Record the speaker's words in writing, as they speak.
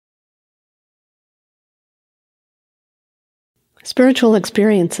Spiritual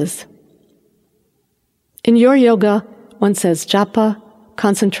experiences. In your yoga, one says japa,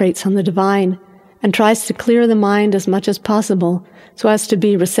 concentrates on the divine, and tries to clear the mind as much as possible so as to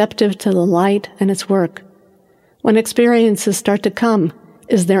be receptive to the light and its work. When experiences start to come,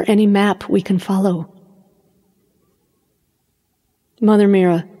 is there any map we can follow? Mother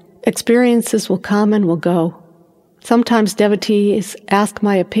Meera, experiences will come and will go. Sometimes devotees ask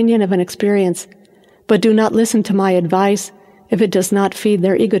my opinion of an experience, but do not listen to my advice if it does not feed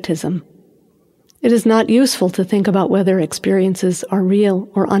their egotism. It is not useful to think about whether experiences are real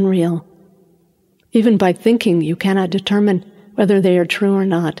or unreal. Even by thinking, you cannot determine whether they are true or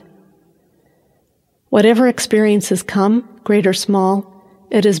not. Whatever experiences come, great or small,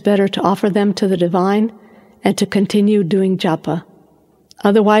 it is better to offer them to the divine and to continue doing japa.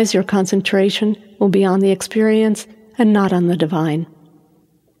 Otherwise, your concentration will be on the experience and not on the divine.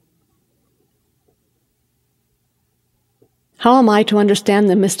 How am I to understand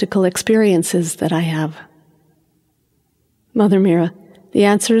the mystical experiences that I have? Mother Meera, the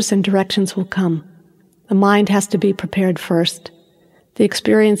answers and directions will come. The mind has to be prepared first. The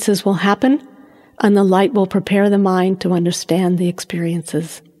experiences will happen, and the light will prepare the mind to understand the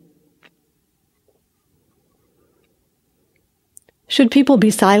experiences. Should people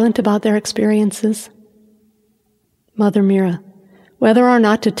be silent about their experiences? Mother Meera, whether or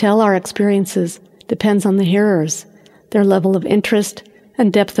not to tell our experiences depends on the hearers, their level of interest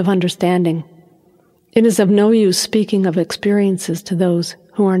and depth of understanding. It is of no use speaking of experiences to those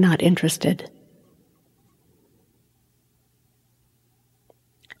who are not interested.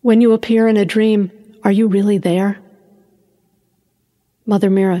 When you appear in a dream, are you really there? Mother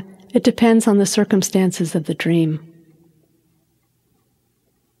Meera, it depends on the circumstances of the dream.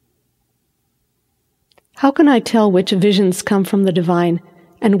 How can I tell which visions come from the divine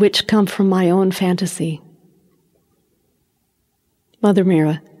and which come from my own fantasy? Mother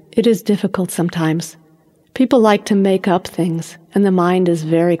Meera, it is difficult sometimes. People like to make up things, and the mind is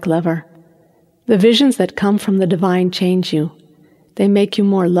very clever. The visions that come from the divine change you. They make you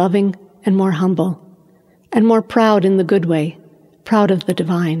more loving and more humble, and more proud in the good way, proud of the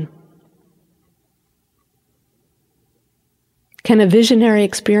divine. Can a visionary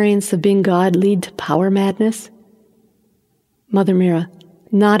experience of being God lead to power madness? Mother Meera,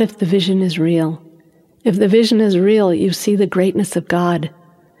 not if the vision is real. If the vision is real, you see the greatness of God.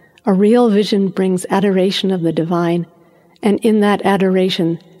 A real vision brings adoration of the divine, and in that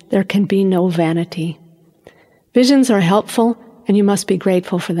adoration there can be no vanity. Visions are helpful, and you must be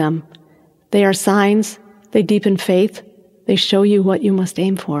grateful for them. They are signs, they deepen faith, they show you what you must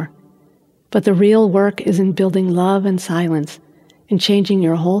aim for. But the real work is in building love and silence, in changing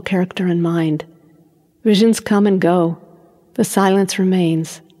your whole character and mind. Visions come and go. The silence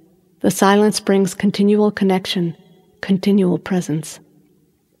remains. The silence brings continual connection, continual presence.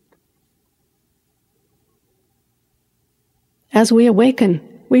 As we awaken,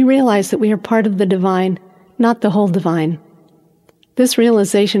 we realize that we are part of the divine, not the whole divine. This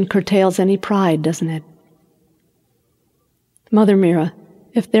realization curtails any pride, doesn't it? Mother Meera,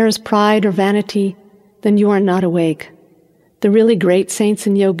 if there is pride or vanity, then you are not awake. The really great saints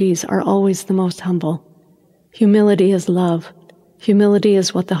and yogis are always the most humble. Humility is love. Humility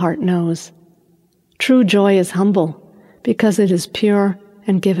is what the heart knows. True joy is humble, because it is pure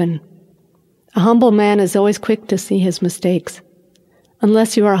and given. A humble man is always quick to see his mistakes.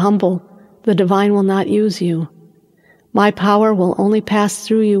 Unless you are humble, the divine will not use you. My power will only pass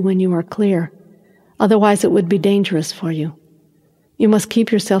through you when you are clear. Otherwise it would be dangerous for you. You must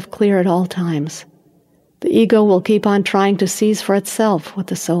keep yourself clear at all times. The ego will keep on trying to seize for itself what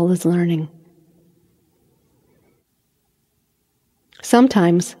the soul is learning.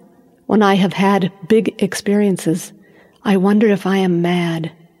 Sometimes, when I have had big experiences, I wonder if I am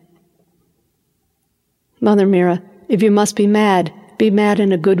mad. Mother Meera, if you must be mad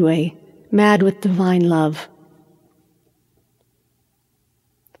in a good way, mad with divine love.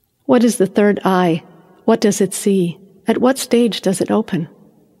 What is the third eye? What does it see? At what stage does it open?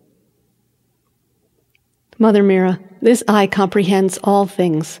 Mother Meera, this eye comprehends all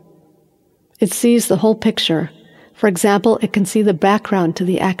things. It sees the whole picture. For example, it can see the background to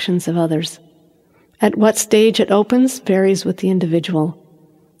the actions of others. At what stage it opens varies with the individual.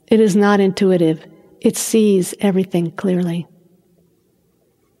 It is not intuitive. It sees everything clearly.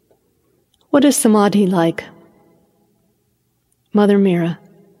 What is samadhi like? Mother Meera,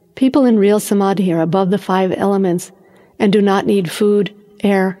 people in real samadhi are above the 5 elements and do not need food,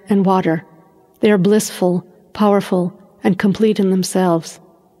 air, and water. They are blissful, powerful, and complete in themselves.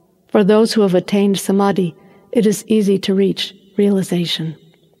 For those who have attained samadhi, it is easy to reach realization.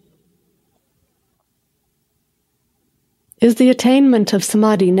 Is the attainment of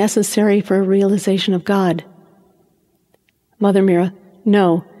samadhi necessary for a realization of God? Mother Meera,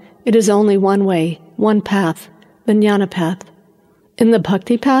 no, it is only one way, one path, the jnana path. In the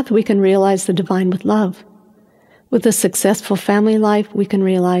bhakti path, we can realize the divine with love. With a successful family life, we can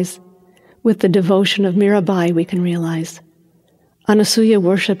realize. With the devotion of Mirabai, we can realize. Anasuya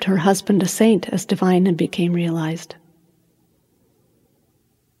worshipped her husband, a saint, as divine and became realized.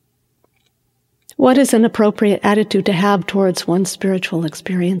 What is an appropriate attitude to have towards one's spiritual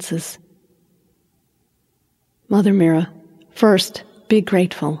experiences? Mother Meera, first, be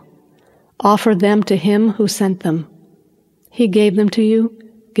grateful. Offer them to Him who sent them. He gave them to you,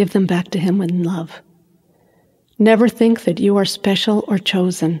 give them back to Him in love. Never think that you are special or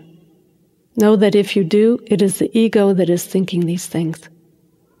chosen. Know that if you do, it is the ego that is thinking these things.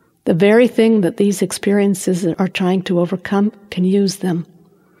 The very thing that these experiences are trying to overcome can use them.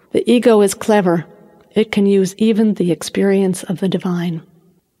 The ego is clever. It can use even the experience of the divine.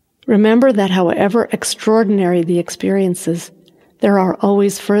 Remember that however extraordinary the experiences, there are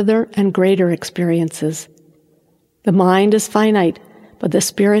always further and greater experiences. The mind is finite, but the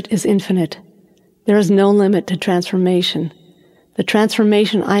spirit is infinite. There is no limit to transformation. The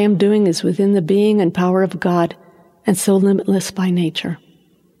transformation I am doing is within the being and power of God, and so limitless by nature.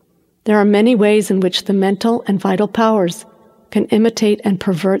 There are many ways in which the mental and vital powers can imitate and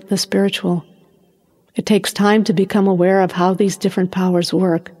pervert the spiritual. It takes time to become aware of how these different powers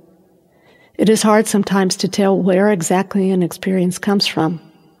work. It is hard sometimes to tell where exactly an experience comes from.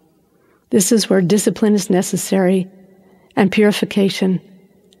 This is where discipline is necessary, and purification,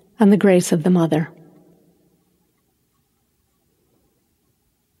 and the grace of the Mother.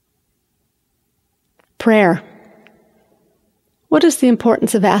 Prayer. What is the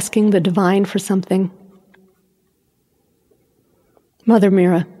importance of asking the divine for something? Mother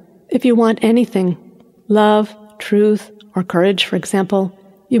Meera, if you want anything, love, truth, or courage, for example,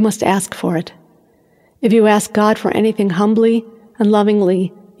 you must ask for it. If you ask God for anything humbly and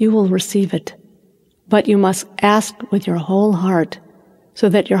lovingly, you will receive it. But you must ask with your whole heart, so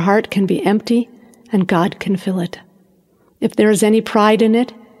that your heart can be empty and God can fill it. If there is any pride in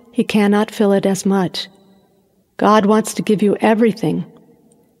it, He cannot fill it as much. God wants to give you everything.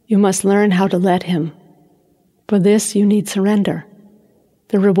 You must learn how to let Him. For this, you need surrender.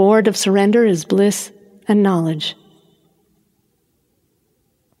 The reward of surrender is bliss and knowledge.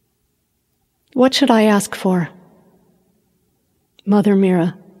 What should I ask for? Mother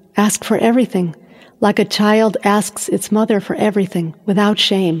Meera, ask for everything, like a child asks its mother for everything, without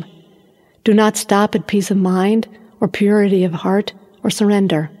shame. Do not stop at peace of mind, or purity of heart, or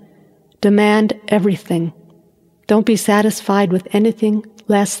surrender. Demand everything. Don't be satisfied with anything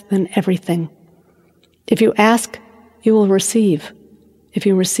less than everything. If you ask, you will receive. If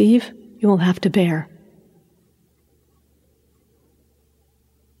you receive, you will have to bear.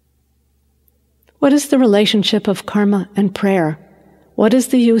 What is the relationship of karma and prayer? What is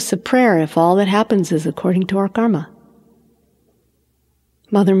the use of prayer if all that happens is according to our karma?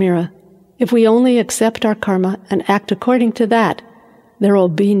 Mother Meera, if we only accept our karma and act according to that, there will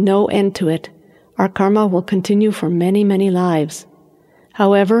be no end to it. Our karma will continue for many, many lives.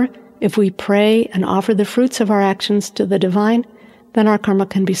 However, if we pray and offer the fruits of our actions to the divine, then our karma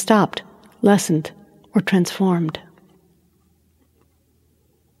can be stopped, lessened, or transformed.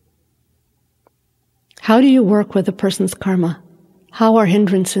 How do you work with a person's karma? How are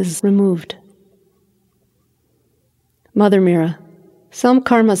hindrances removed? Mother Meera, some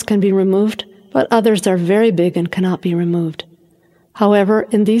karmas can be removed, but others are very big and cannot be removed. However,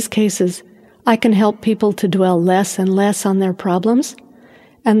 in these cases, I can help people to dwell less and less on their problems,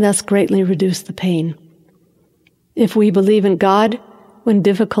 and thus greatly reduce the pain. If we believe in God, when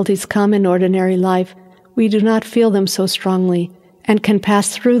difficulties come in ordinary life, we do not feel them so strongly and can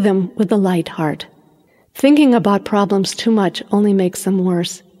pass through them with a light heart. Thinking about problems too much only makes them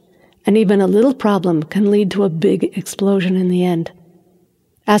worse, and even a little problem can lead to a big explosion in the end.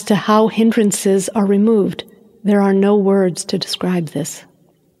 As to how hindrances are removed, there are no words to describe this.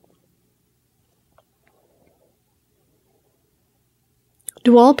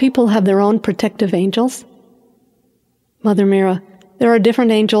 Do all people have their own protective angels? Mother Meera, there are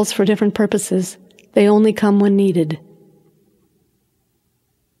different angels for different purposes. They only come when needed.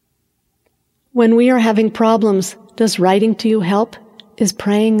 When we are having problems, does writing to you help? Is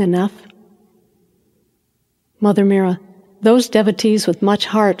praying enough? Mother Meera, those devotees with much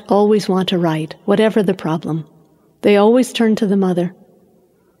heart always want to write, whatever the problem. They always turn to the Mother.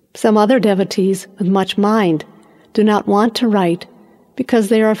 Some other devotees with much mind do not want to write because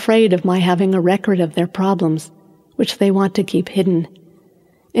they are afraid of my having a record of their problems, which they want to keep hidden.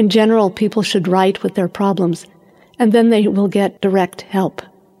 In general, people should write with their problems, and then they will get direct help.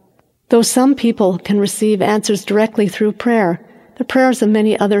 Though some people can receive answers directly through prayer, the prayers of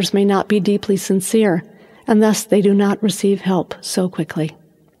many others may not be deeply sincere, and thus they do not receive help so quickly.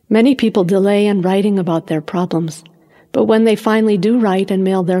 Many people delay in writing about their problems, but when they finally do write and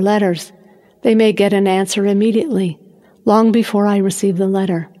mail their letters, they may get an answer immediately, long before I receive the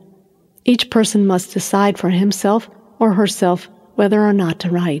letter. Each person must decide for himself or herself whether or not to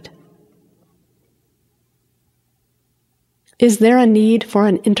write. Is there a need for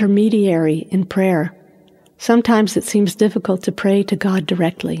an intermediary in prayer? Sometimes it seems difficult to pray to God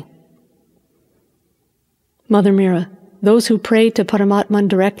directly. Mother Meera, those who pray to Paramatman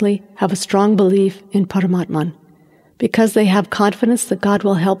directly have a strong belief in Paramatman. Because they have confidence that God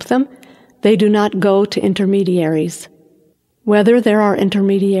will help them, they do not go to intermediaries. Whether there are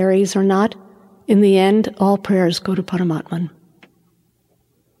intermediaries or not, in the end, all prayers go to Paramatman.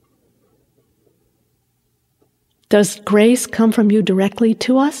 Does grace come from you directly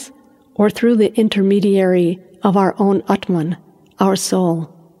to us, or through the intermediary of our own Atman, our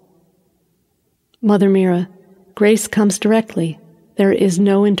soul? Mother Meera, grace comes directly. There is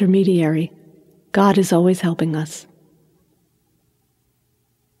no intermediary. God is always helping us.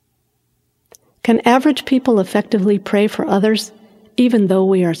 Can average people effectively pray for others, even though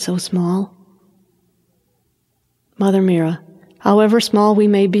we are so small? Mother Meera, however small we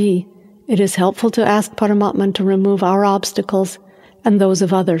may be, it is helpful to ask Paramatman to remove our obstacles and those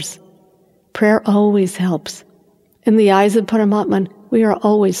of others. Prayer always helps. In the eyes of Paramatman, we are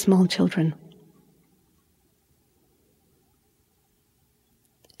always small children.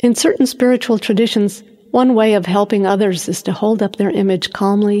 In certain spiritual traditions, one way of helping others is to hold up their image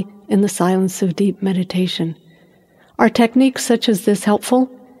calmly in the silence of deep meditation. Are techniques such as this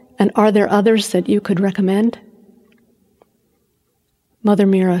helpful, and are there others that you could recommend? Mother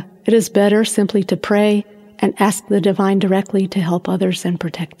Meera, it is better simply to pray and ask the divine directly to help others and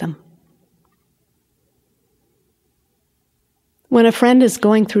protect them. When a friend is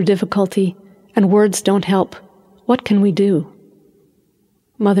going through difficulty and words don't help, what can we do?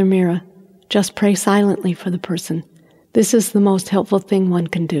 Mother Meera, just pray silently for the person. This is the most helpful thing one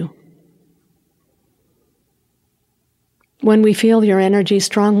can do. When we feel your energy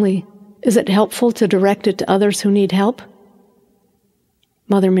strongly, is it helpful to direct it to others who need help?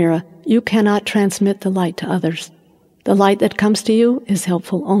 Mother Meera, you cannot transmit the light to others. The light that comes to you is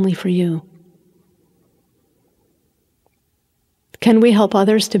helpful only for you. Can we help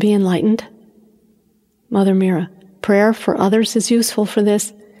others to be enlightened? Mother Meera, prayer for others is useful for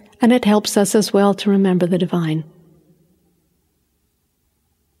this, and it helps us as well to remember the divine.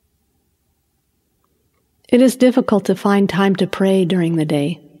 It is difficult to find time to pray during the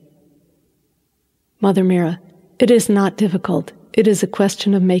day. Mother Meera, it is not difficult. It is a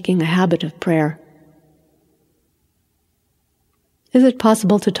question of making a habit of prayer. Is it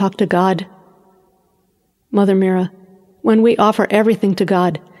possible to talk to God? Mother Meera, when we offer everything to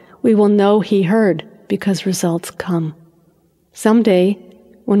God, we will know He heard because results come. Someday,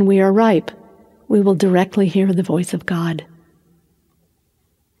 when we are ripe, we will directly hear the voice of God.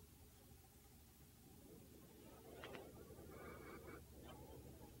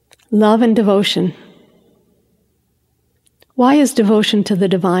 Love and devotion. Why is devotion to the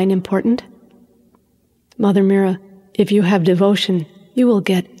divine important? Mother Meera, if you have devotion, you will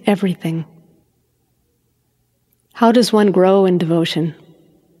get everything. How does one grow in devotion?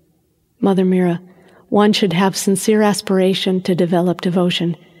 Mother Meera, one should have sincere aspiration to develop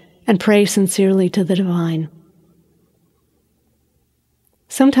devotion and pray sincerely to the divine.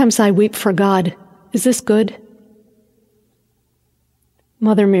 Sometimes I weep for God. Is this good?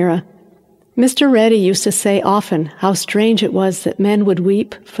 Mother Meera, Mr. Reddy used to say often how strange it was that men would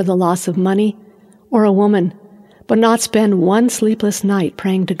weep for the loss of money or a woman, but not spend one sleepless night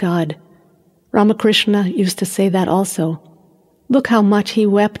praying to God. Ramakrishna used to say that also. Look how much he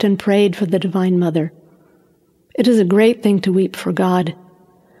wept and prayed for the Divine Mother. It is a great thing to weep for God.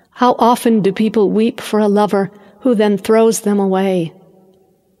 How often do people weep for a lover who then throws them away?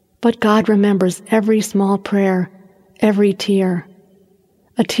 But God remembers every small prayer, every tear.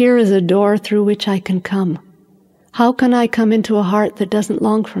 A tear is a door through which I can come. How can I come into a heart that doesn't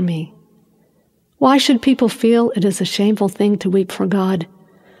long for me? Why should people feel it is a shameful thing to weep for God?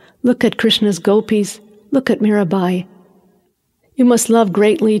 Look at Krishna's gopis. Look at Mirabai. You must love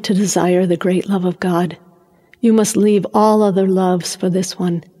greatly to desire the great love of God. You must leave all other loves for this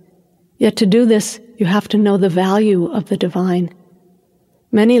one. Yet to do this, you have to know the value of the divine.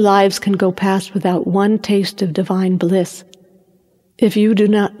 Many lives can go past without one taste of divine bliss. If you do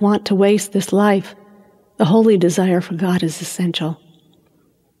not want to waste this life, the holy desire for God is essential.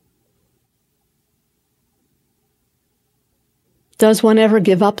 Does one ever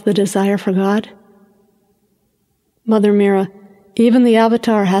give up the desire for God? Mother Meera, even the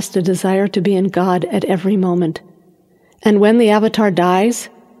avatar has to desire to be in God at every moment. And when the avatar dies,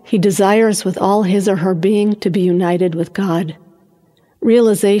 he desires with all his or her being to be united with God.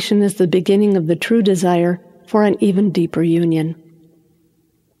 Realization is the beginning of the true desire for an even deeper union.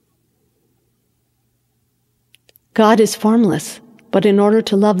 God is formless, but in order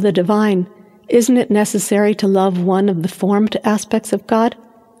to love the divine, isn't it necessary to love one of the formed aspects of God,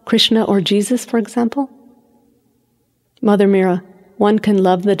 Krishna or Jesus, for example? Mother Meera, one can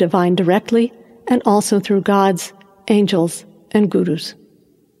love the divine directly and also through gods, angels, and gurus.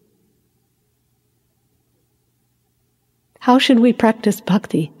 How should we practice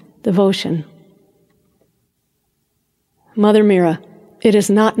bhakti, devotion? Mother Meera, it is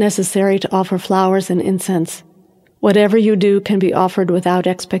not necessary to offer flowers and incense. Whatever you do can be offered without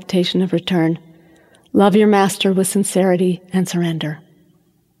expectation of return. Love your master with sincerity and surrender.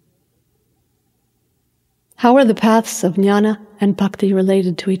 How are the paths of jnana and bhakti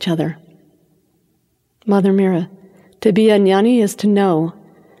related to each other? Mother Meera, to be a jnani is to know,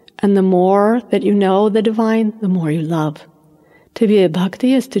 and the more that you know the divine, the more you love. To be a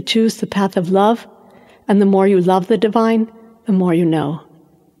bhakti is to choose the path of love, and the more you love the divine, the more you know.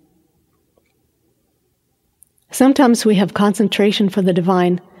 Sometimes we have concentration for the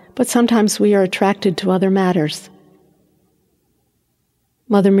divine, but sometimes we are attracted to other matters.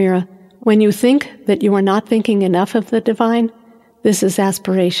 Mother Meera, when you think that you are not thinking enough of the divine, this is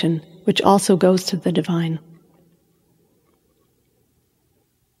aspiration, which also goes to the divine.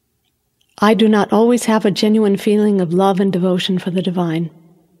 I do not always have a genuine feeling of love and devotion for the divine.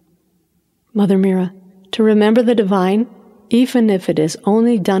 Mother Meera, to remember the divine, even if it is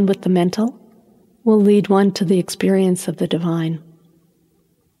only done with the mental, will lead one to the experience of the divine.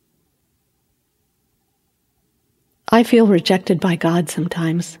 I feel rejected by God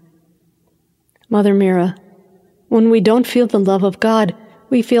sometimes. Mother Meera, when we don't feel the love of God,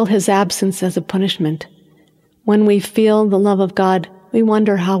 we feel His absence as a punishment. When we feel the love of God, we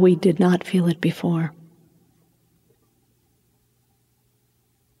wonder how we did not feel it before.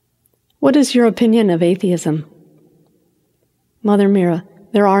 What is your opinion of atheism? Mother Meera,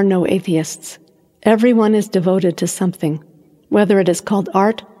 there are no atheists. Everyone is devoted to something, whether it is called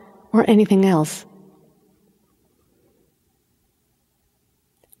art or anything else.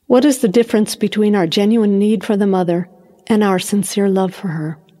 What is the difference between our genuine need for the Mother and our sincere love for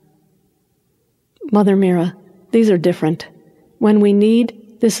her? Mother Meera, these are different. When we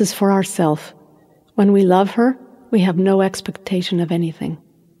need, this is for ourself. When we love her, we have no expectation of anything.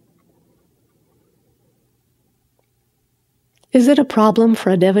 Is it a problem for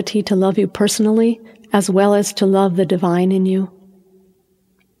a devotee to love you personally as well as to love the divine in you?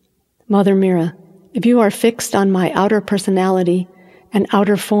 Mother Meera, if you are fixed on my outer personality and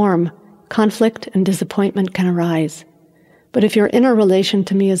outer form, conflict and disappointment can arise. But if your inner relation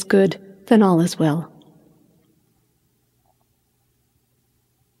to me is good, then all is well.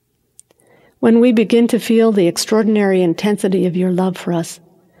 When we begin to feel the extraordinary intensity of your love for us,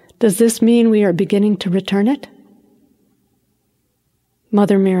 does this mean we are beginning to return it?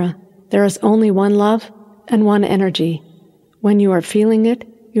 Mother Meera, there is only one love and one energy. When you are feeling it,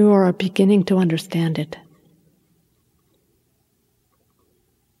 you are beginning to understand it.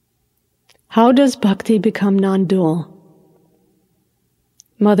 How does bhakti become non-dual?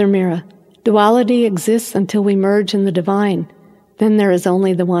 Mother Meera, duality exists until we merge in the divine. Then there is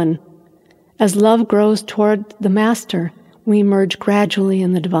only the one. As love grows toward the Master, we merge gradually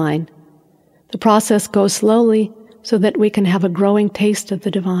in the divine. The process goes slowly so that we can have a growing taste of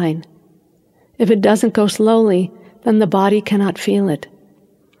the divine. If it doesn't go slowly, then the body cannot feel it.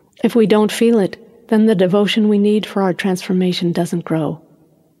 If we don't feel it, then the devotion we need for our transformation doesn't grow.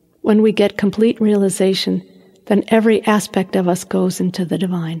 When we get complete realization, then every aspect of us goes into the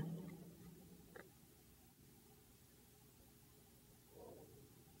divine.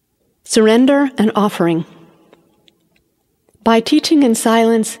 Surrender and offering. By teaching in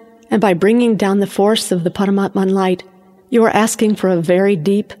silence and by bringing down the force of the Paramatman light, you are asking for a very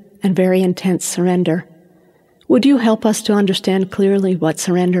deep and very intense surrender. Would you help us to understand clearly what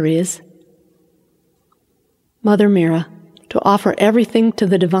surrender is? Mother Meera, to offer everything to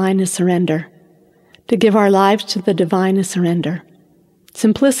the divine is surrender. To give our lives to the divine is surrender.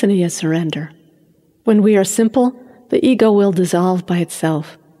 Simplicity is surrender. When we are simple, the ego will dissolve by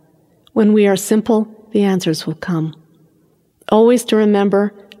itself. When we are simple, the answers will come. Always to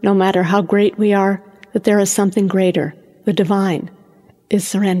remember, no matter how great we are, that there is something greater, the divine, is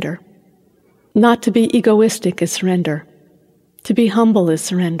surrender. Not to be egoistic is surrender. To be humble is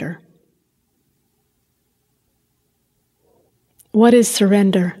surrender. What is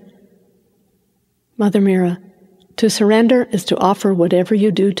surrender? Mother Meera, to surrender is to offer whatever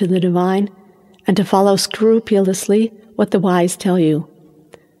you do to the divine and to follow scrupulously what the wise tell you.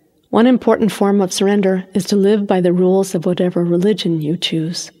 One important form of surrender is to live by the rules of whatever religion you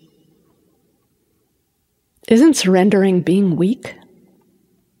choose. Isn't surrendering being weak?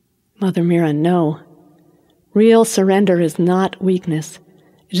 Mother Meera, no. Real surrender is not weakness.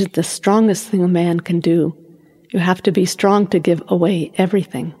 It is the strongest thing a man can do. You have to be strong to give away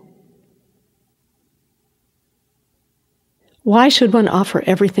everything. Why should one offer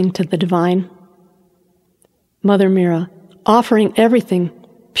everything to the divine? Mother Meera, offering everything,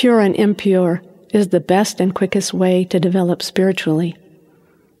 pure and impure, is the best and quickest way to develop spiritually.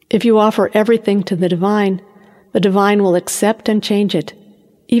 If you offer everything to the divine will accept and change it,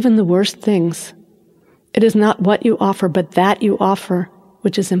 even the worst things. It is not what you offer, but that you offer,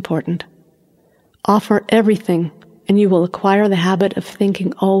 which is important. Offer everything, and you will acquire the habit of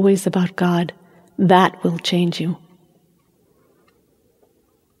thinking always about God. That will change you.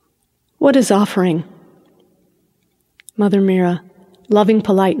 What is offering? Mother Meera, loving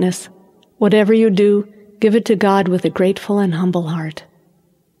politeness. Whatever you do, give it to God with a grateful and humble heart.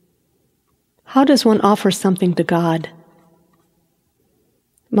 How does one offer something to God?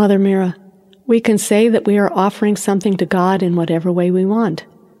 Mother Meera, we can say that we are offering something to God in whatever way we want,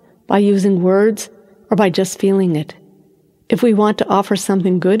 by using words or by just feeling it. If we want to offer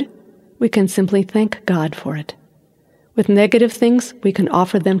something good, we can simply thank God for it. With negative things, we can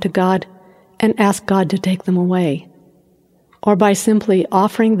offer them to God and ask God to take them away. Or by simply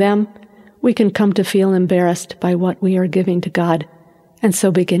offering them, we can come to feel embarrassed by what we are giving to God and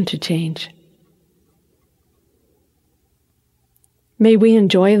so begin to change. May we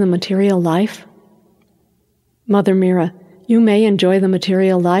enjoy the material life? Mother Meera, you may enjoy the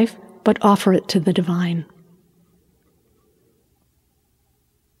material life, but offer it to the divine.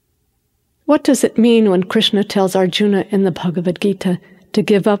 What does it mean when Krishna tells Arjuna in the Bhagavad Gita to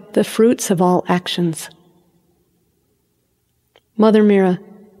give up the fruits of all actions? Mother Meera,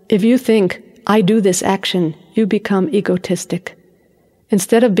 if you think, I do this action, you become egotistic.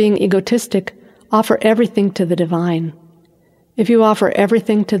 Instead of being egotistic, offer everything to the divine. If you offer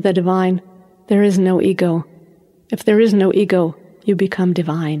everything to the divine, there is no ego. If there is no ego, you become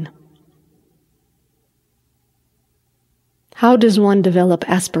divine. How does one develop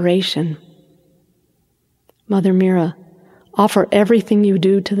aspiration? Mother Meera, offer everything you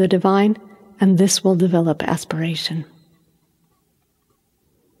do to the divine, and this will develop aspiration.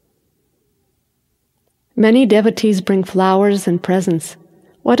 Many devotees bring flowers and presents.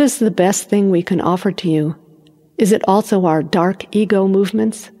 What is the best thing we can offer to you? Is it also our dark ego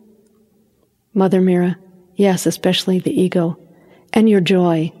movements? Mother Meera, yes, especially the ego, and your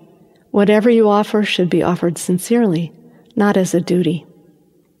joy. Whatever you offer should be offered sincerely, not as a duty.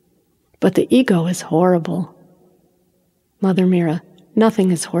 But the ego is horrible. Mother Meera,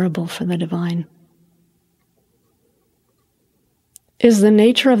 nothing is horrible for the divine. Is the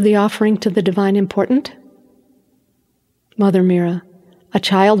nature of the offering to the divine important? Mother Meera, a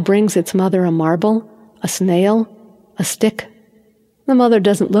child brings its mother a marble, a snail, a stick. The mother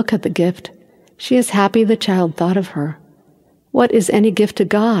doesn't look at the gift. She is happy the child thought of her. What is any gift to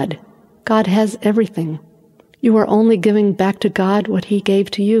God? God has everything. You are only giving back to God what He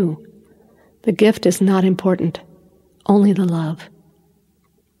gave to you. The gift is not important, only the love.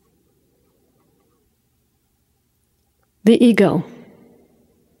 The ego.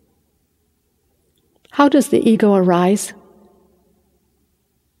 How does the ego arise?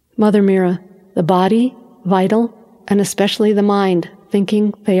 Mother Meera, the body, vital, and especially the mind,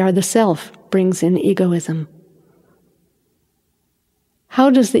 thinking they are the self, brings in egoism. How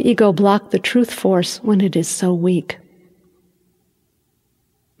does the ego block the truth force when it is so weak?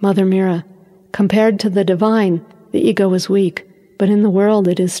 Mother Meera, compared to the divine, the ego is weak, but in the world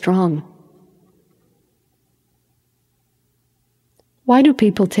it is strong. Why do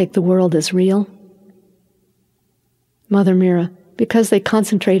people take the world as real? Mother Meera, because they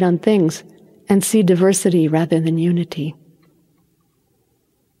concentrate on things and see diversity rather than unity.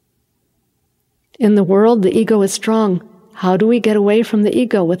 In the world, the ego is strong. How do we get away from the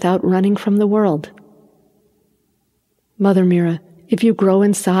ego without running from the world? Mother Meera, if you grow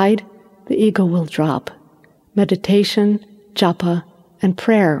inside, the ego will drop. Meditation, japa, and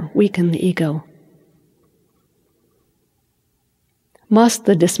prayer weaken the ego. Must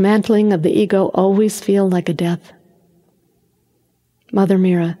the dismantling of the ego always feel like a death? Mother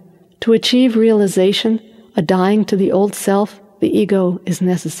Meera, to achieve realization, a dying to the old self, the ego is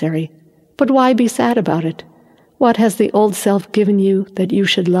necessary. But why be sad about it? What has the old self given you that you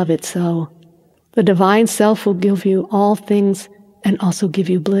should love it so? The divine self will give you all things and also give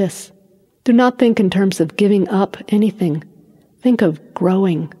you bliss. Do not think in terms of giving up anything. Think of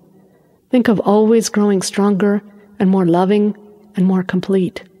growing. Think of always growing stronger and more loving and more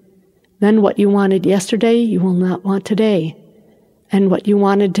complete. Then what you wanted yesterday, you will not want today. And what you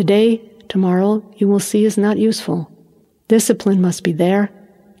wanted today, tomorrow, you will see is not useful. Discipline must be there,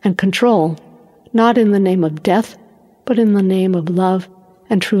 and control, not in the name of death, but in the name of love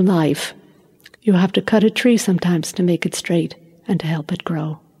and true life. You have to cut a tree sometimes to make it straight and to help it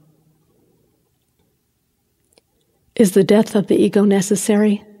grow. Is the death of the ego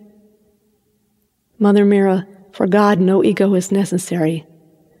necessary? Mother Meera, for God, no ego is necessary.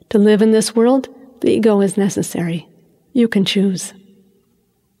 To live in this world, the ego is necessary. You can choose.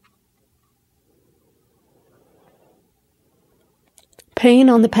 Pain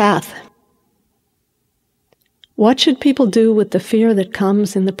on the path. What should people do with the fear that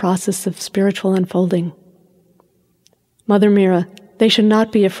comes in the process of spiritual unfolding? Mother Meera, they should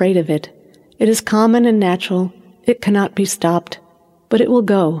not be afraid of it. It is common and natural. It cannot be stopped, but it will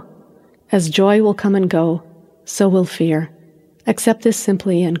go. As joy will come and go, so will fear. Accept this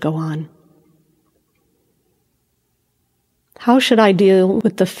simply and go on. How should I deal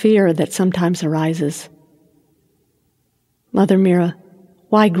with the fear that sometimes arises? Mother Meera,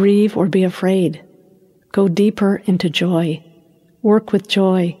 why grieve or be afraid? Go deeper into joy. Work with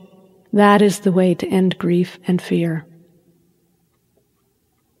joy. That is the way to end grief and fear.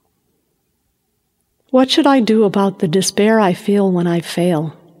 What should I do about the despair I feel when I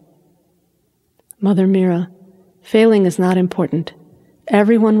fail? Mother Meera, failing is not important.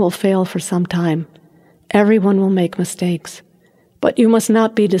 Everyone will fail for some time. Everyone will make mistakes. But you must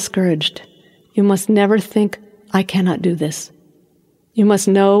not be discouraged. You must never think, I cannot do this. You must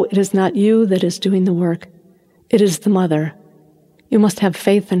know it is not you that is doing the work. It is the Mother. You must have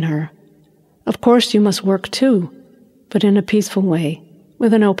faith in her. Of course you must work too, but in a peaceful way,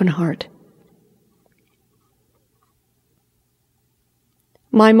 with an open heart.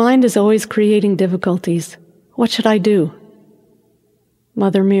 My mind is always creating difficulties. What should I do?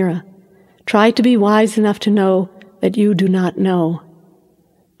 Mother Meera, try to be wise enough to know that you do not know.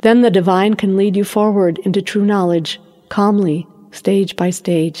 Then the divine can lead you forward into true knowledge, calmly, stage by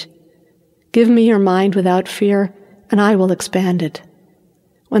stage. Give me your mind without fear, and I will expand it.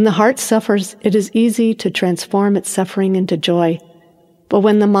 When the heart suffers, it is easy to transform its suffering into joy. But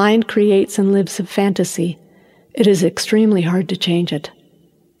when the mind creates and lives a fantasy, it is extremely hard to change it.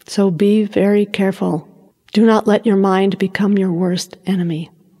 So be very careful. Do not let your mind become your worst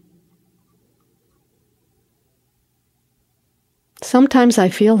enemy. Sometimes I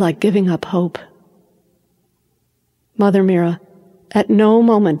feel like giving up hope. Mother Meera, at no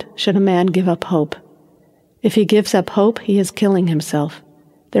moment should a man give up hope. If he gives up hope, he is killing himself.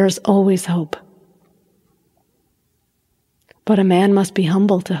 There is always hope. But a man must be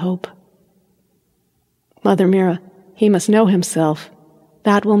humble to hope. Mother Meera, he must know himself.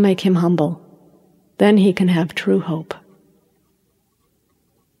 That will make him humble. Then he can have true hope.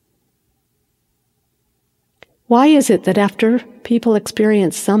 Why is it that after people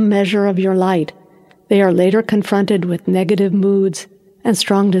experience some measure of your light, they are later confronted with negative moods and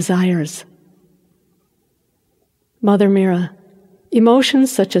strong desires? Mother Meera,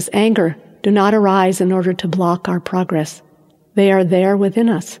 emotions such as anger do not arise in order to block our progress. They are there within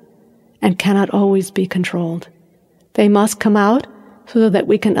us and cannot always be controlled. They must come out so that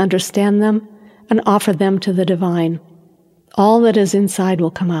we can understand them and offer them to the divine. All that is inside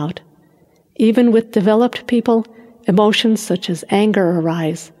will come out. Even with developed people, emotions such as anger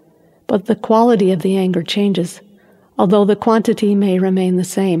arise, but the quality of the anger changes, although the quantity may remain the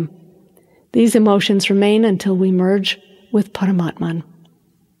same. These emotions remain until we merge with Paramatman.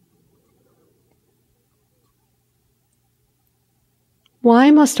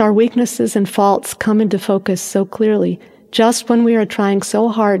 Why must our weaknesses and faults come into focus so clearly just when we are trying so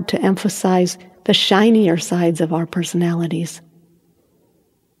hard to emphasize the shinier sides of our personalities?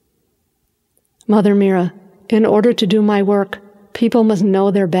 Mother Meera, in order to do my work, people must know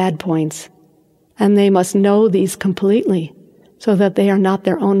their bad points, and they must know these completely so that they are not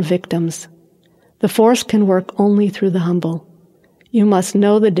their own victims. The force can work only through the humble. You must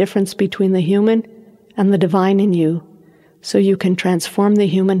know the difference between the human and the divine in you, so you can transform the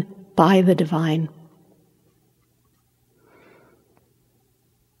human by the divine.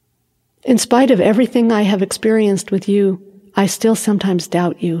 In spite of everything I have experienced with you, I still sometimes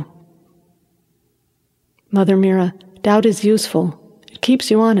doubt you. Mother Meera, doubt is useful. It keeps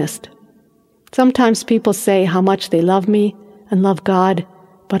you honest. Sometimes people say how much they love me and love God,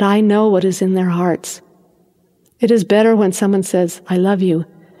 but I know what is in their hearts. It is better when someone says, I love you,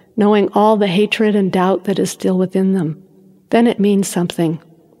 knowing all the hatred and doubt that is still within them. then it means something.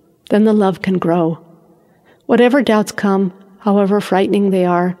 Then the love can grow. Whatever doubts come, however frightening they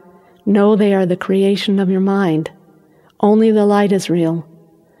are, know they are the creation of your mind. Only the light is real.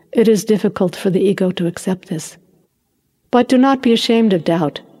 It is difficult for the ego to accept this. But do not be ashamed of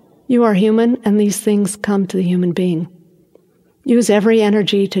doubt. You are human, and these things come to the human being. Use every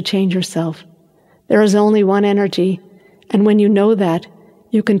energy to change yourself. There is only one energy, and when you know that,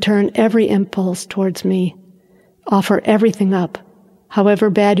 you can turn every impulse towards me. Offer everything up, however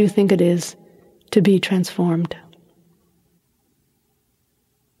bad you think it is, to be transformed.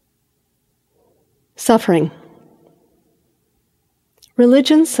 Suffering.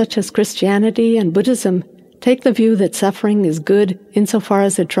 Religions such as Christianity and Buddhism take the view that suffering is good insofar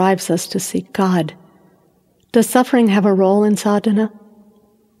as it drives us to seek God. Does suffering have a role in sadhana?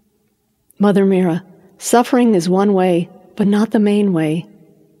 Mother Meera, suffering is one way, but not the main way.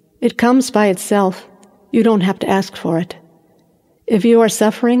 It comes by itself. You don't have to ask for it. If you are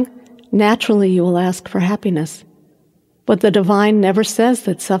suffering, naturally you will ask for happiness. But the divine never says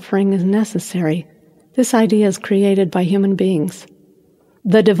that suffering is necessary. This idea is created by human beings.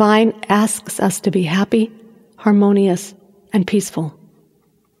 The divine asks us to be happy, harmonious, and peaceful.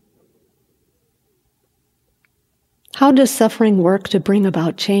 How does suffering work to bring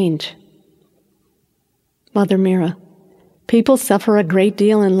about change? Mother Meera, people suffer a great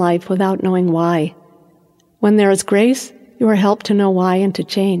deal in life without knowing why. When there is grace, you are helped to know why and to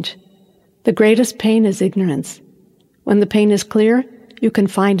change. The greatest pain is ignorance. When the pain is clear, you can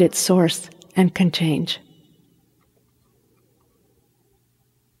find its source and can change.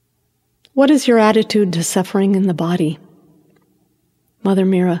 What is your attitude to suffering in the body? Mother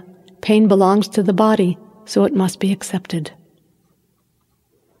Meera, pain belongs to the body, so it must be accepted.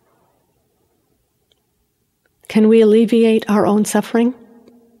 Can we alleviate our own suffering?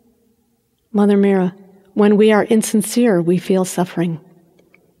 Mother Meera, when we are insincere, we feel suffering.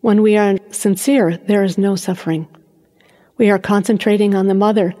 When we are sincere, there is no suffering. We are concentrating on the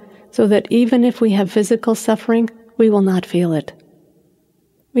mother so that even if we have physical suffering, we will not feel it.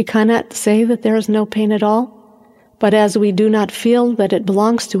 We cannot say that there is no pain at all, but as we do not feel that it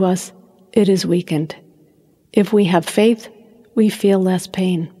belongs to us, it is weakened. If we have faith, we feel less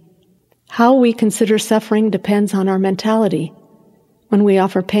pain. How we consider suffering depends on our mentality. When we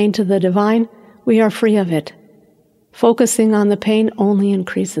offer pain to the divine, we are free of it. Focusing on the pain only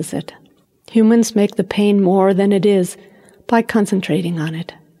increases it. Humans make the pain more than it is by concentrating on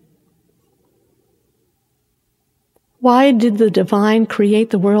it. Why did the divine create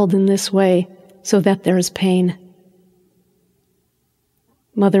the world in this way so that there is pain?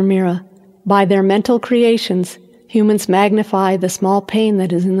 Mother Meera, by their mental creations, humans magnify the small pain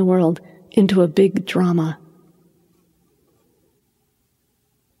that is in the world into a big drama.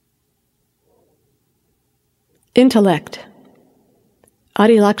 Intellect.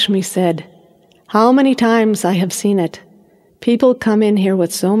 Adi Lakshmi said, "How many times I have seen it. People come in here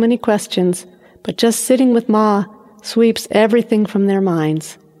with so many questions, but just sitting with Ma sweeps everything from their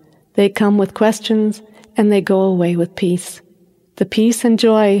minds. They come with questions and they go away with peace. The peace and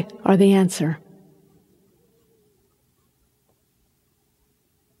joy are the answer."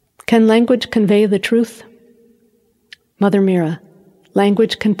 Can language convey the truth? Mother Meera,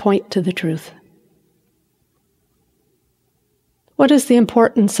 language can point to the truth. What is the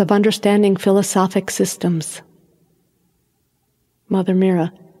importance of understanding philosophic systems? Mother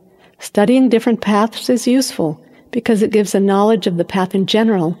Meera, studying different paths is useful because it gives a knowledge of the path in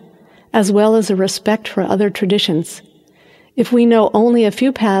general, as well as a respect for other traditions. If we know only a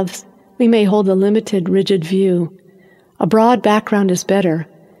few paths, we may hold a limited, rigid view. A broad background is better.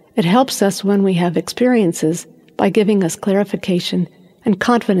 It helps us when we have experiences by giving us clarification and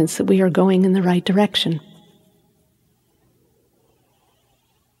confidence that we are going in the right direction.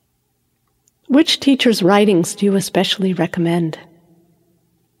 Which teacher's writings do you especially recommend?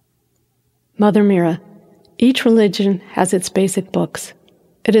 Mother Meera, each religion has its basic books.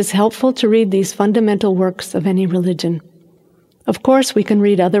 It is helpful to read these fundamental works of any religion. Of course, we can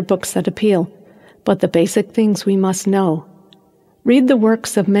read other books that appeal, but the basic things we must know. Read the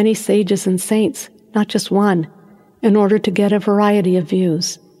works of many sages and saints, not just one, in order to get a variety of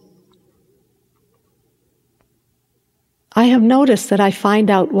views. I have noticed that I find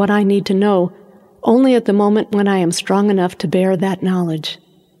out what I need to know only at the moment when I am strong enough to bear that knowledge.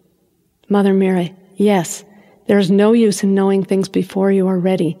 Mother Meera, yes, there is no use in knowing things before you are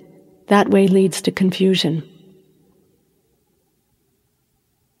ready. That way leads to confusion.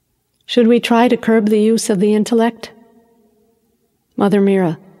 Should we try to curb the use of the intellect? Mother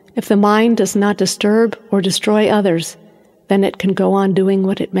Meera, if the mind does not disturb or destroy others, then it can go on doing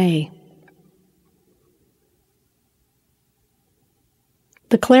what it may.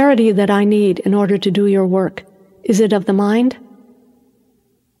 The clarity that I need in order to do your work, is it of the mind?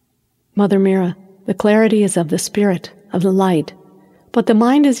 Mother Meera, the clarity is of the spirit, of the light. But the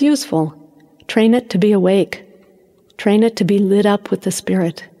mind is useful. Train it to be awake. Train it to be lit up with the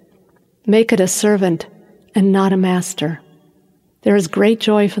spirit. Make it a servant and not a master. There is great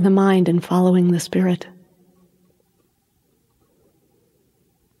joy for the mind in following the spirit.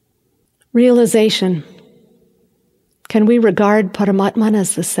 Realization. Can we regard Paramatman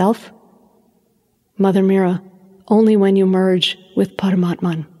as the self? Mother Meera, only when you merge with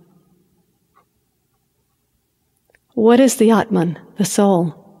Paramatman. What is the Atman, the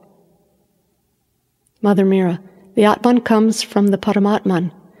soul? Mother Meera, the Atman comes from the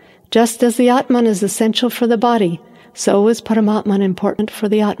Paramatman. Just as the Atman is essential for the body, so is Paramatman important for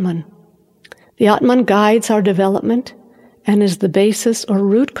the Atman. The Atman guides our development and is the basis or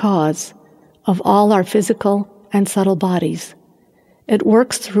root cause of all our physical and subtle bodies. It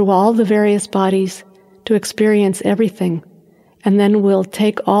works through all the various bodies to experience everything, and then will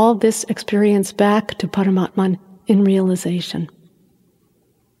take all this experience back to Paramatman in realization.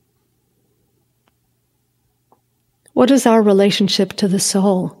 What is our relationship to the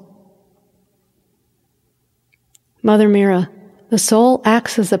soul? Mother Meera, the soul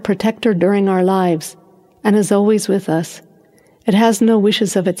acts as a protector during our lives and is always with us. It has no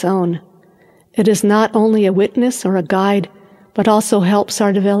wishes of its own. It is not only a witness or a guide, but also helps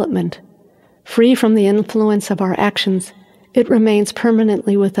our development. Free from the influence of our actions, it remains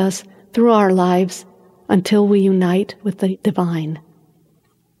permanently with us through our lives until we unite with the divine.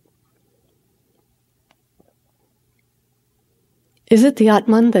 Is it the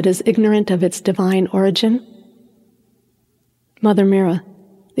Atman that is ignorant of its divine origin? Mother Meera,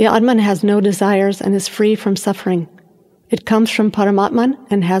 the Atman has no desires and is free from suffering. It comes from Paramatman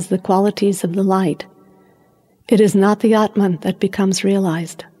and has the qualities of the light. It is not the Atman that becomes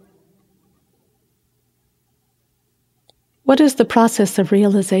realized. What is the process of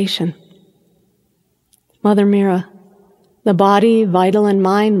realization? Mother Meera, the body, vital, and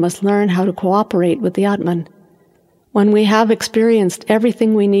mind must learn how to cooperate with the Atman. When we have experienced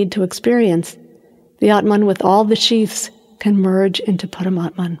everything we need to experience, the Atman with all the sheaths can merge into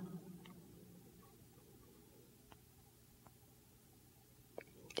Paramatman.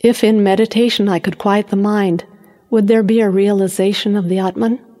 If in meditation I could quiet the mind, would there be a realization of the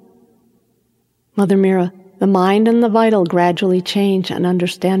Atman? Mother Meera, the mind and the vital gradually change and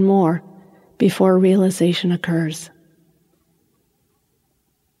understand more before realization occurs.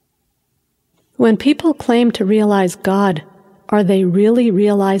 When people claim to realize God, are they really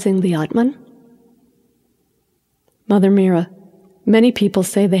realizing the Atman? Mother Meera, many people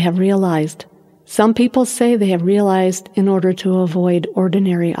say they have realized. Some people say they have realized in order to avoid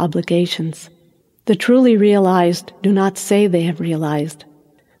ordinary obligations. The truly realized do not say they have realized.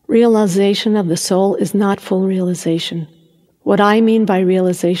 Realization of the soul is not full realization. What I mean by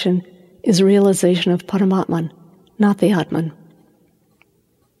realization is realization of Paramatman, not the Atman.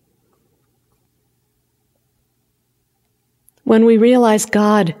 When we realize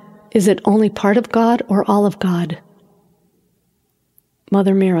God, is it only part of God or all of God?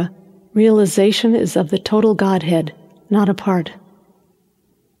 Mother Meera, realization is of the total Godhead, not a part.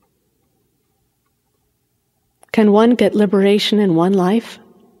 Can one get liberation in one life?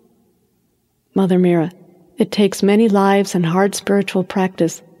 Mother Meera, it takes many lives and hard spiritual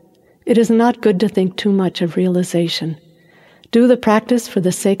practice. It is not good to think too much of realization. Do the practice for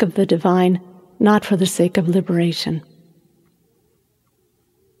the sake of the divine, not for the sake of liberation.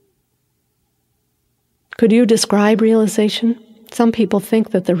 Could you describe realization? Some people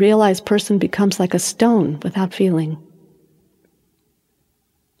think that the realized person becomes like a stone without feeling.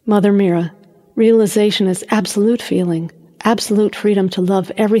 Mother Meera, realization is absolute feeling, absolute freedom to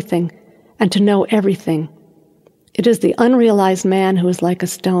love everything and to know everything. It is the unrealized man who is like a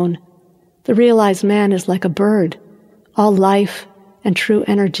stone. The realized man is like a bird, all life and true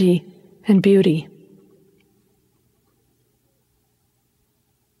energy and beauty.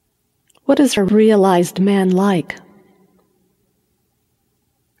 What is a realized man like?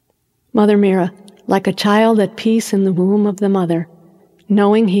 Mother Meera, like a child at peace in the womb of the mother,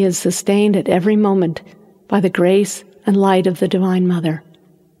 knowing he is sustained at every moment by the grace and light of the Divine Mother.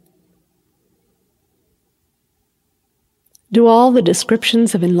 Do all the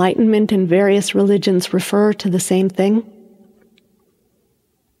descriptions of enlightenment in various religions refer to the same thing?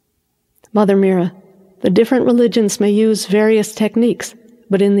 Mother Meera, the different religions may use various techniques,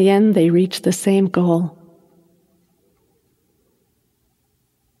 but in the end they reach the same goal.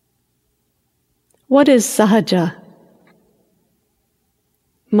 What is sahaja?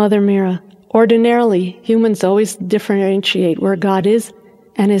 Mother Meera, ordinarily humans always differentiate where God is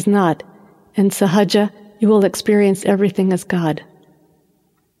and is not. In Sahaja, you will experience everything as God.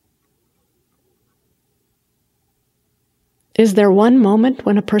 Is there one moment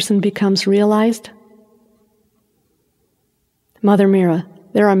when a person becomes realized? Mother Meera,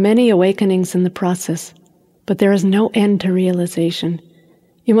 there are many awakenings in the process, but there is no end to realization.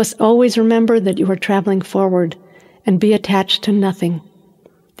 You must always remember that you are traveling forward and be attached to nothing.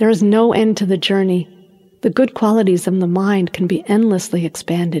 There is no end to the journey. The good qualities of the mind can be endlessly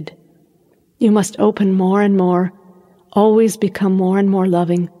expanded. You must open more and more, always become more and more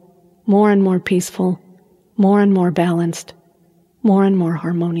loving, more and more peaceful, more and more balanced, more and more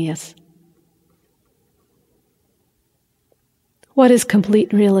harmonious. What is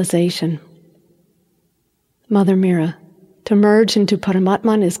complete realization? Mother Meera, to merge into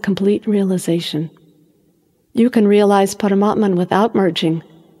Paramatman is complete realization. You can realize Paramatman without merging,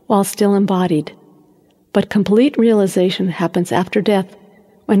 while still embodied. But complete realization happens after death,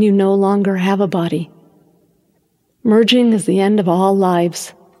 when you no longer have a body. Merging is the end of all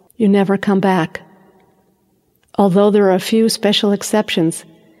lives. You never come back. Although there are a few special exceptions,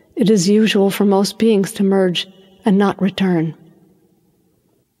 it is usual for most beings to merge and not return.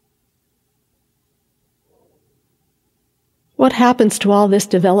 What happens to all this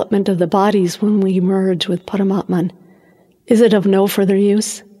development of the bodies when we merge with Paramatman? Is it of no further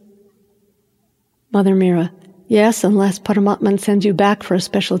use? Mother Meera, yes, unless Paramatman sends you back for a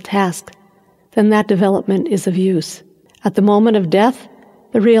special task, then that development is of use. At the moment of death,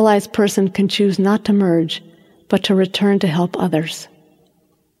 the realized person can choose not to merge, but to return to help others.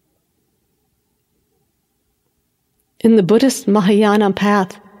 In the Buddhist Mahayana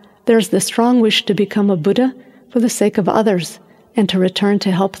path, there is the strong wish to become a Buddha for the sake of others and to return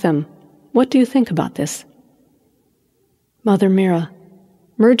to help them. What do you think about this? Mother Meera,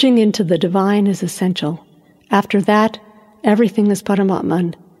 merging into the divine is essential. After that, everything is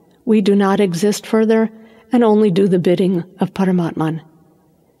Paramatman. We do not exist further and only do the bidding of Paramatman.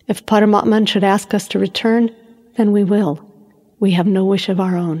 If Paramatman should ask us to return, then we will. We have no wish of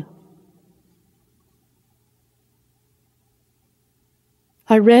our own.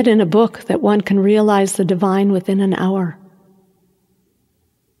 I read in a book that one can realize the divine within an hour.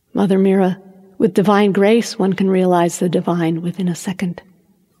 Mother Meera, with divine grace, one can realize the divine within a second.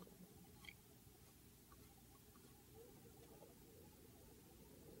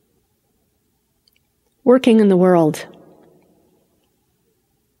 Working in the world.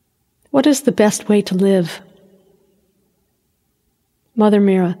 What is the best way to live? Mother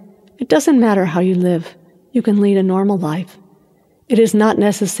Meera, it doesn't matter how you live. You can lead a normal life. It is not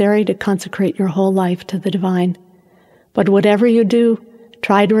necessary to consecrate your whole life to the divine. But whatever you do,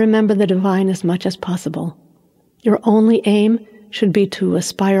 try to remember the divine as much as possible. Your only aim should be to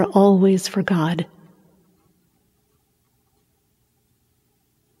aspire always for God.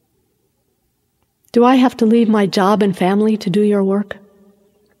 Do I have to leave my job and family to do your work?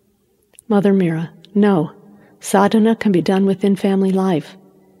 Mother Meera, no. Sadhana can be done within family life.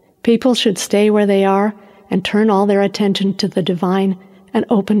 People should stay where they are and turn all their attention to the divine and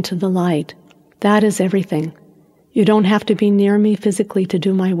open to the light. That is everything. You don't have to be near me physically to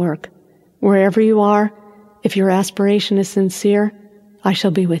do my work. Wherever you are, if your aspiration is sincere, I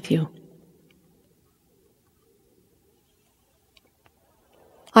shall be with you.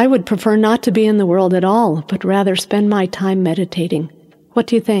 I would prefer not to be in the world at all, but rather spend my time meditating. What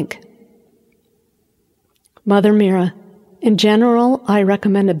do you think? Mother Meera, in general, I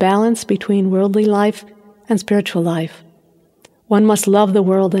recommend a balance between worldly life and spiritual life. One must love the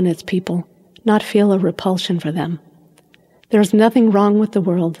world and its people, not feel a repulsion for them. There is nothing wrong with the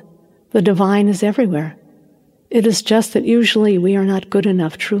world. The divine is everywhere. It is just that usually we are not good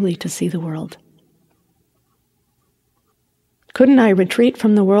enough truly to see the world. Couldn't I retreat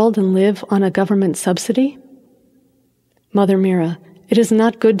from the world and live on a government subsidy? Mother Meera, it is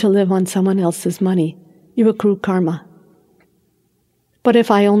not good to live on someone else's money. You accrue karma. But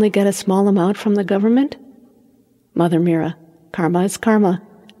if I only get a small amount from the government? Mother Meera, karma is karma,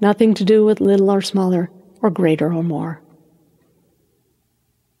 nothing to do with little or smaller, or greater or more.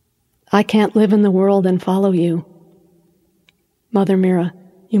 I can't live in the world and follow you. Mother Meera,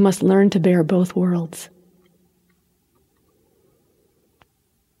 you must learn to bear both worlds.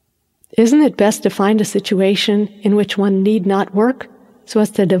 Isn't it best to find a situation in which one need not work so as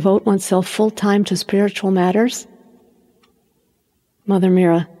to devote oneself full-time to spiritual matters? Mother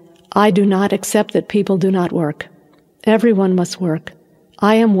Meera, I do not accept that people do not work. Everyone must work.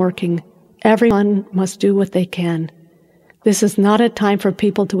 I am working. Everyone must do what they can. This is not a time for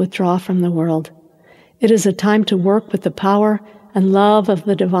people to withdraw from the world. It is a time to work with the power and love of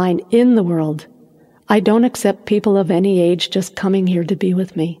the divine in the world. I don't accept people of any age just coming here to be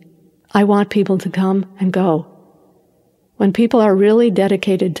with me. I want people to come and go. When people are really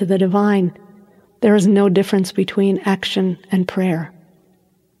dedicated to the divine, there is no difference between action and prayer.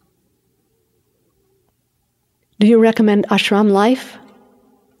 Do you recommend ashram life?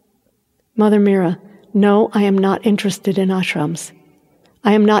 Mother Meera, no, I am not interested in ashrams.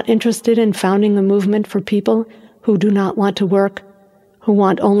 I am not interested in founding a movement for people who do not want to work, who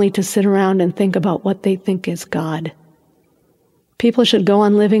want only to sit around and think about what they think is God. People should go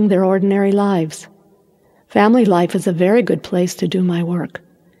on living their ordinary lives. Family life is a very good place to do my work.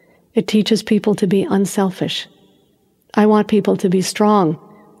 It teaches people to be unselfish. I want people to be strong,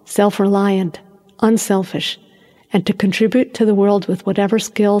 self-reliant, unselfish, and to contribute to the world with whatever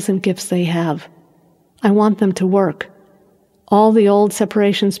skills and gifts they have. I want them to work. All the old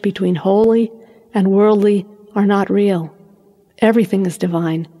separations between holy and worldly are not real. Everything is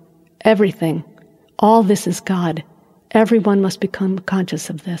divine. Everything. All this is God. Everyone must become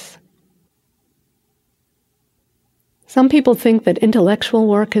conscious of this. Some people think that intellectual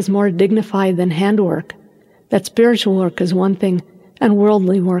work is more dignified than handwork, that spiritual work is one thing and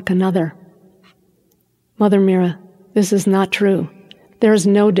worldly work another. Mother Meera, this is not true. There is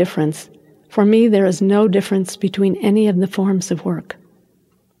no difference. For me, there is no difference between any of the forms of work.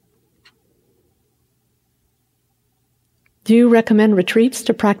 Do you recommend retreats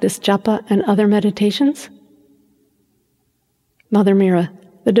to practice japa and other meditations? Mother Meera,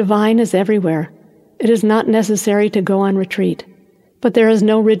 the divine is everywhere. It is not necessary to go on retreat, but there is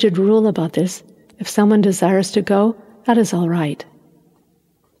no rigid rule about this. If someone desires to go, that is all right.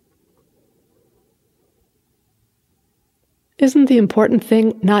 Isn't the important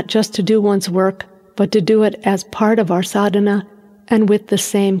thing not just to do one's work, but to do it as part of our sadhana and with the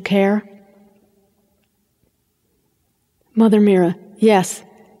same care? Mother Meera, yes,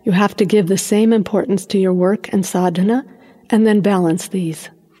 you have to give the same importance to your work and sadhana, and then balance these.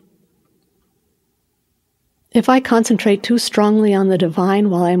 If I concentrate too strongly on the divine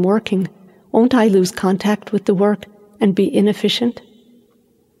while I'm working, won't I lose contact with the work and be inefficient?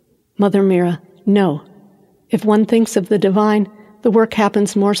 Mother Meera, no. If one thinks of the divine, the work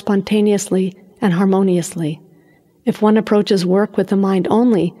happens more spontaneously and harmoniously. If one approaches work with the mind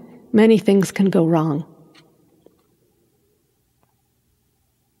only, many things can go wrong.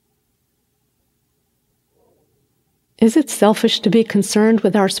 Is it selfish to be concerned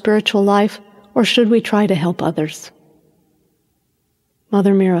with our spiritual life, or should we try to help others?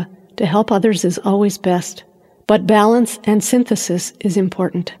 Mother Meera, to help others is always best, but balance and synthesis is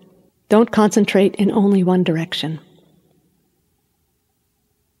important. Don't concentrate in only one direction.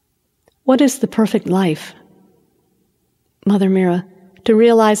 What is the perfect life? Mother Meera, to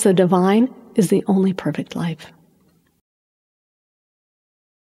realize the divine is the only perfect life.